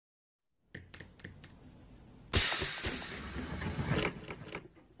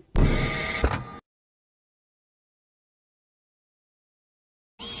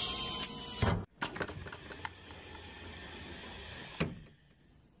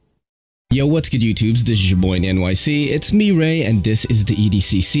Yo, what's good YouTubes? This is your boy in NYC. It's me, Ray, and this is the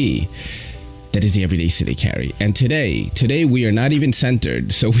EDCC. That is the Everyday City Carry. And today we are not even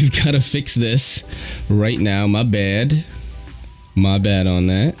centered, so we've got to fix this right now. My bad on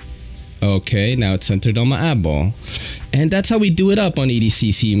that. Okay, now it's centered on my eyeball. And that's how we do it up on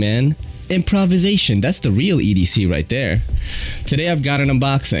EDCC, man. Improvisation. That's the real EDC right there. Today I've got an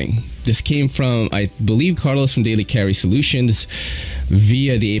unboxing. This came from, I believe, Carlos from Daily Carry Solutions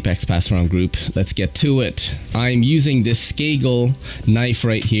via the Apex Pass Around group. Let's get to it. I'm using this Skagel knife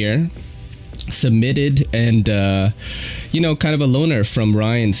right here. Submitted and you know, kind of a loaner from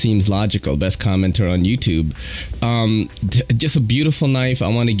Ryan Seems Logical, best commenter on YouTube. Just a beautiful knife. I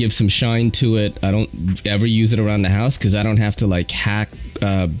want to give some shine to it. I don't ever use it around the house because I don't have to like hack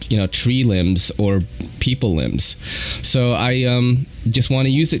you know, tree limbs or people limbs, so I just want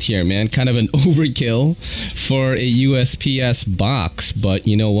to use it here, man. Kind of an overkill for a USPS box, but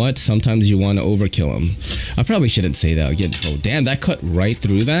you know what, sometimes you want to overkill them. I probably shouldn't say that, I'll get in trouble. Damn, that cut right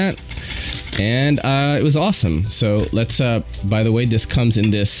through that. And it was awesome. So let's by the way, this comes in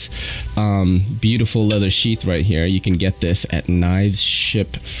this beautiful leather sheath right here. You can get this at Knives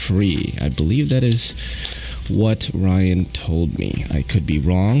Ship Free. I believe that is what Ryan told me. I could be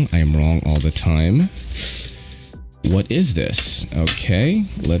wrong. I am wrong all the time. What is this? Okay,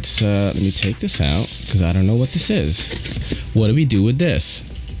 let's let me take this out because I don't know what this is. What do we do with this?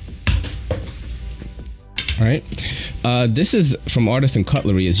 All right, this is from Artisan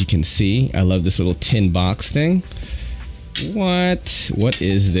Cutlery, as you can see. I love this little tin box thing. What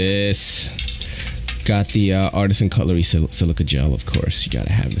is this? Got the Artisan Cutlery silica gel, of course. You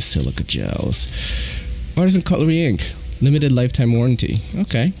gotta have the silica gels. Artisan Cutlery ink, limited lifetime warranty.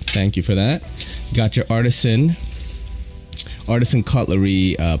 Okay, thank you for that. Got your Artisan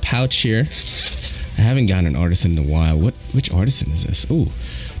Cutlery pouch here. I haven't gotten an Artisan in a while. Which Artisan is this? Oh,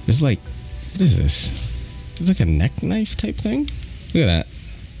 there's like, what is this? It's like a neck knife type thing. Look at that.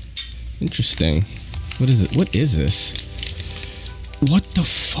 Interesting. What is it? What is this? What the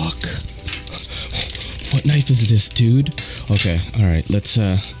fuck? What knife is this, dude? Okay, all right. Let's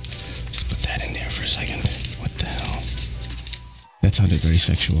put that in there for a second. What the hell? That sounded very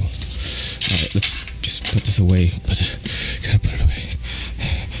sexual. All right, let's just put this away. Gotta put it away.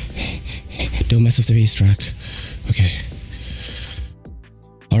 Don't mess with the face track. Okay.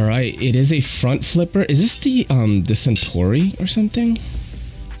 All right, it is a front flipper. Is this the Centauri or something?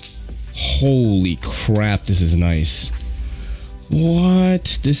 Holy crap, this is nice.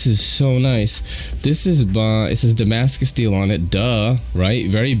 What? This is so nice. This is it says Damascus steel on it. Duh, right?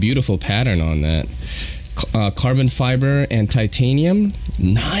 Very beautiful pattern on that. Carbon fiber and titanium.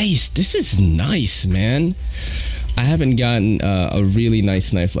 Nice. This is nice, man. I haven't gotten a really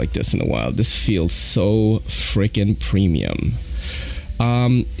nice knife like this in a while. This feels so freaking premium.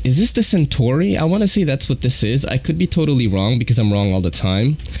 Is this the Centauri? I want to say that's what this is. I could be totally wrong because I'm wrong all the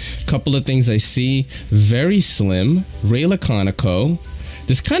time. Couple of things I see. Very slim. Ray Laconico.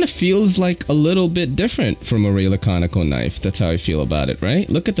 This kind of feels like a little bit different from a Ray Laconico knife. That's how I feel about it, right?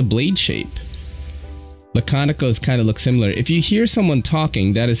 Look at the blade shape. Laconicos kind of look similar. If you hear someone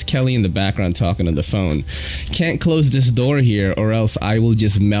talking, that is Kelly in the background talking on the phone. Can't close this door here or else I will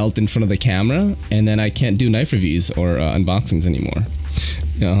just melt in front of the camera and then I can't do knife reviews or unboxings anymore.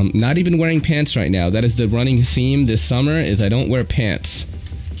 Not even wearing pants right now. That is the running theme this summer, is I don't wear pants.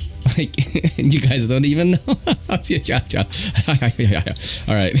 Like, you guys don't even know.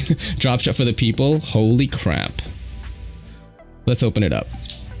 Alright, drop shot for the people. Holy crap. Let's open it up.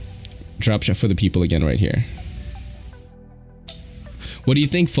 Drop shot for the people again right here. What do you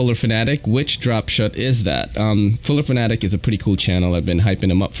think, Fuller Fanatic? Which drop shot is that? Fuller Fanatic is a pretty cool channel. I've been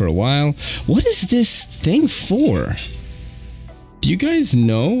hyping him up for a while. What is this thing for? Do you guys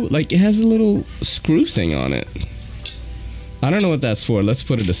know? Like, it has a little screw thing on it. I don't know what that's for. Let's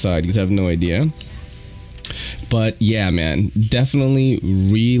put it aside because I have no idea. But yeah, man, definitely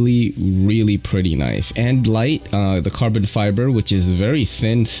really pretty knife. And light, the carbon fiber, which is very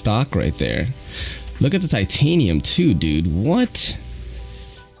thin stock right there. Look at the titanium too, dude. What?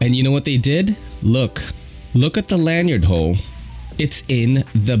 And you know what they did? Look at the lanyard hole. It's in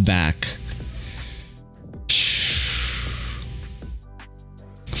the back.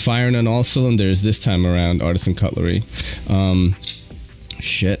 Firing on all cylinders this time around, Artisan Cutlery.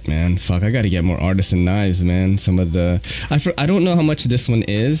 Shit, man. Fuck, I gotta get more Artisan knives, man. Some of the... I don't know how much this one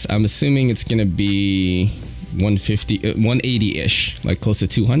is. I'm assuming it's gonna be 150, 180-ish. Like close to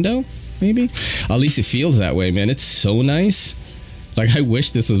 200, maybe? At least it feels that way, man. It's so nice. Like, I wish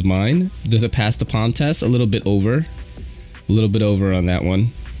this was mine. Does it pass the palm test? A little bit over. A little bit over on that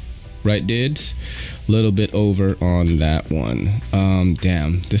one. Right, dudes? A little bit over on that one.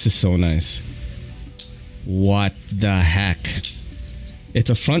 Damn, this is so nice. What the heck? It's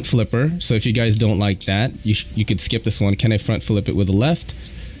a front flipper, so if you guys don't like that, you could skip this one. Can I front flip it with the left?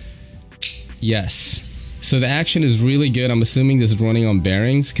 Yes. So the action is really good. I'm assuming this is running on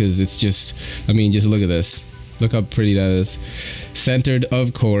bearings because it's just, I mean, just look at this. Look how pretty that is. Centered,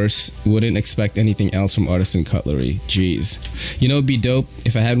 of course. Wouldn't expect anything else from Artisan Cutlery. Jeez. You know, it'd be dope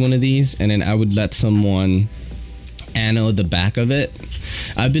if I had one of these and then I would let someone anode the back of it.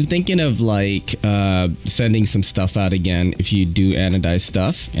 I've been thinking of like sending some stuff out again. If you do anodized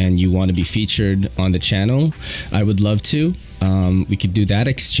stuff and you want to be featured on the channel, I would love to. We could do that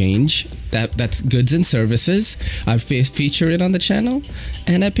exchange. That's goods and services. I feature it on the channel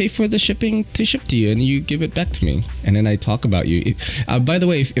and I pay for the shipping to ship to you and you give it back to me and then I talk about you. By the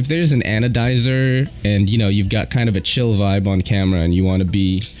way, if there's an anodizer and you know you've got kind of a chill vibe on camera and you want to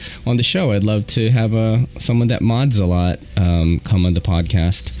be on the show, I'd love to have someone that mods a lot come on the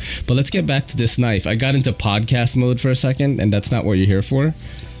podcast. But let's get back to this knife. I got into podcast mode for a second and that's not what you're here for.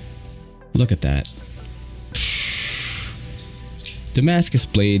 Look at that. Damascus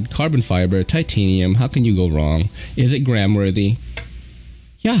blade, carbon fiber, titanium. How can you go wrong? Is it gram worthy?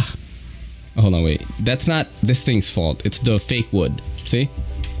 Yeah. Oh, hold on, wait. That's not this thing's fault. It's the fake wood. See?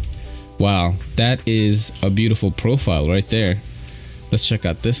 Wow. That is a beautiful profile right there. Let's check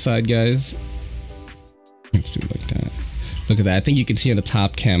out this side, guys. Let's do it like that. Look at that. I think you can see on the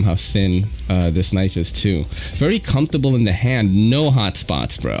top cam how thin this knife is too. Very comfortable in the hand. No hot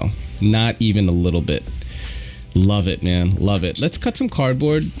spots, bro. Not even a little bit. Love it, man. Love it. Let's cut some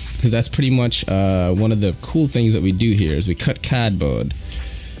cardboard because that's pretty much one of the cool things that we do here is we cut cardboard.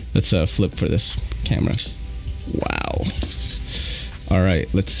 Let's flip for this camera. Wow. All right,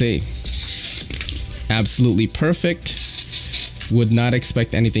 let's see. Absolutely perfect. Would not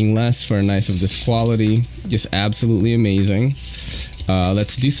expect anything less for a knife of this quality. Just absolutely amazing.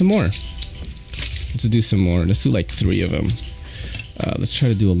 Let's do some more. Let's do some more. Let's do like 3 of them. Let's try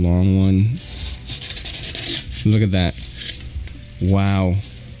to do a long one. Look at that. Wow.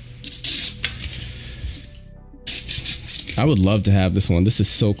 I would love to have this one. This is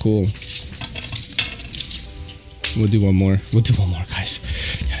so cool. We'll do one more. We'll do one more, guys.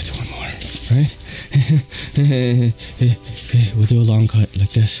 Gotta do one more, right? We'll do a long cut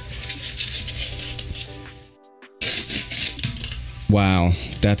like this. Wow,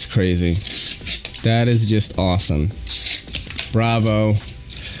 that's crazy. That is just awesome. Bravo.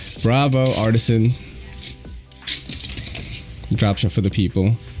 Bravo, Artisan. Drop shot for the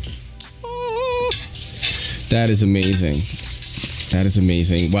people. That is amazing. That is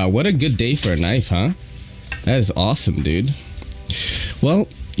amazing. Wow, what a good day for a knife, huh? That is awesome, dude. Well,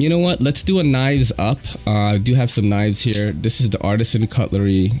 you know what? Let's do a knives up. I do have some knives here. This is the Artisan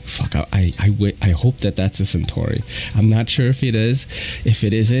Cutlery. Fuck, I hope that that's a Centauri. I'm not sure if it is. If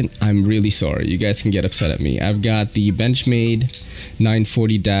it isn't, I'm really sorry. You guys can get upset at me. I've got the Benchmade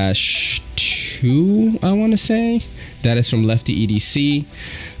 940-2, I want to say. That is from Lefty EDC.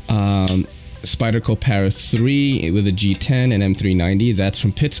 Spyderco Para 3 with a G10 and M390. That's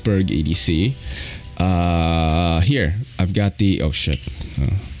from Pittsburgh EDC. Here, I've got the, oh shit.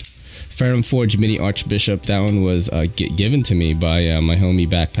 Ferrum Forge Mini Archbishop. That one was given to me by my homie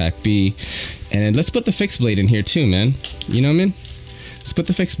Backpack B. And then let's put the fixed blade in here too, man. You know what I mean? Let's put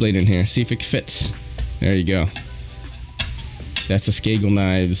the fixed blade in here. See if it fits. There you go. That's the Skagel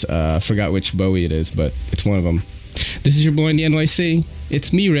Knives. I forgot which Bowie it is, but it's one of them. This is your boy in the NYC.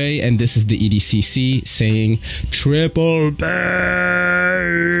 It's me, Ray, and this is the EDCC saying triple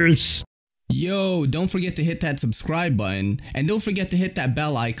bass. Yo, don't forget to hit that subscribe button, and don't forget to hit that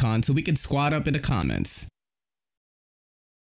bell icon so we can squad up in the comments.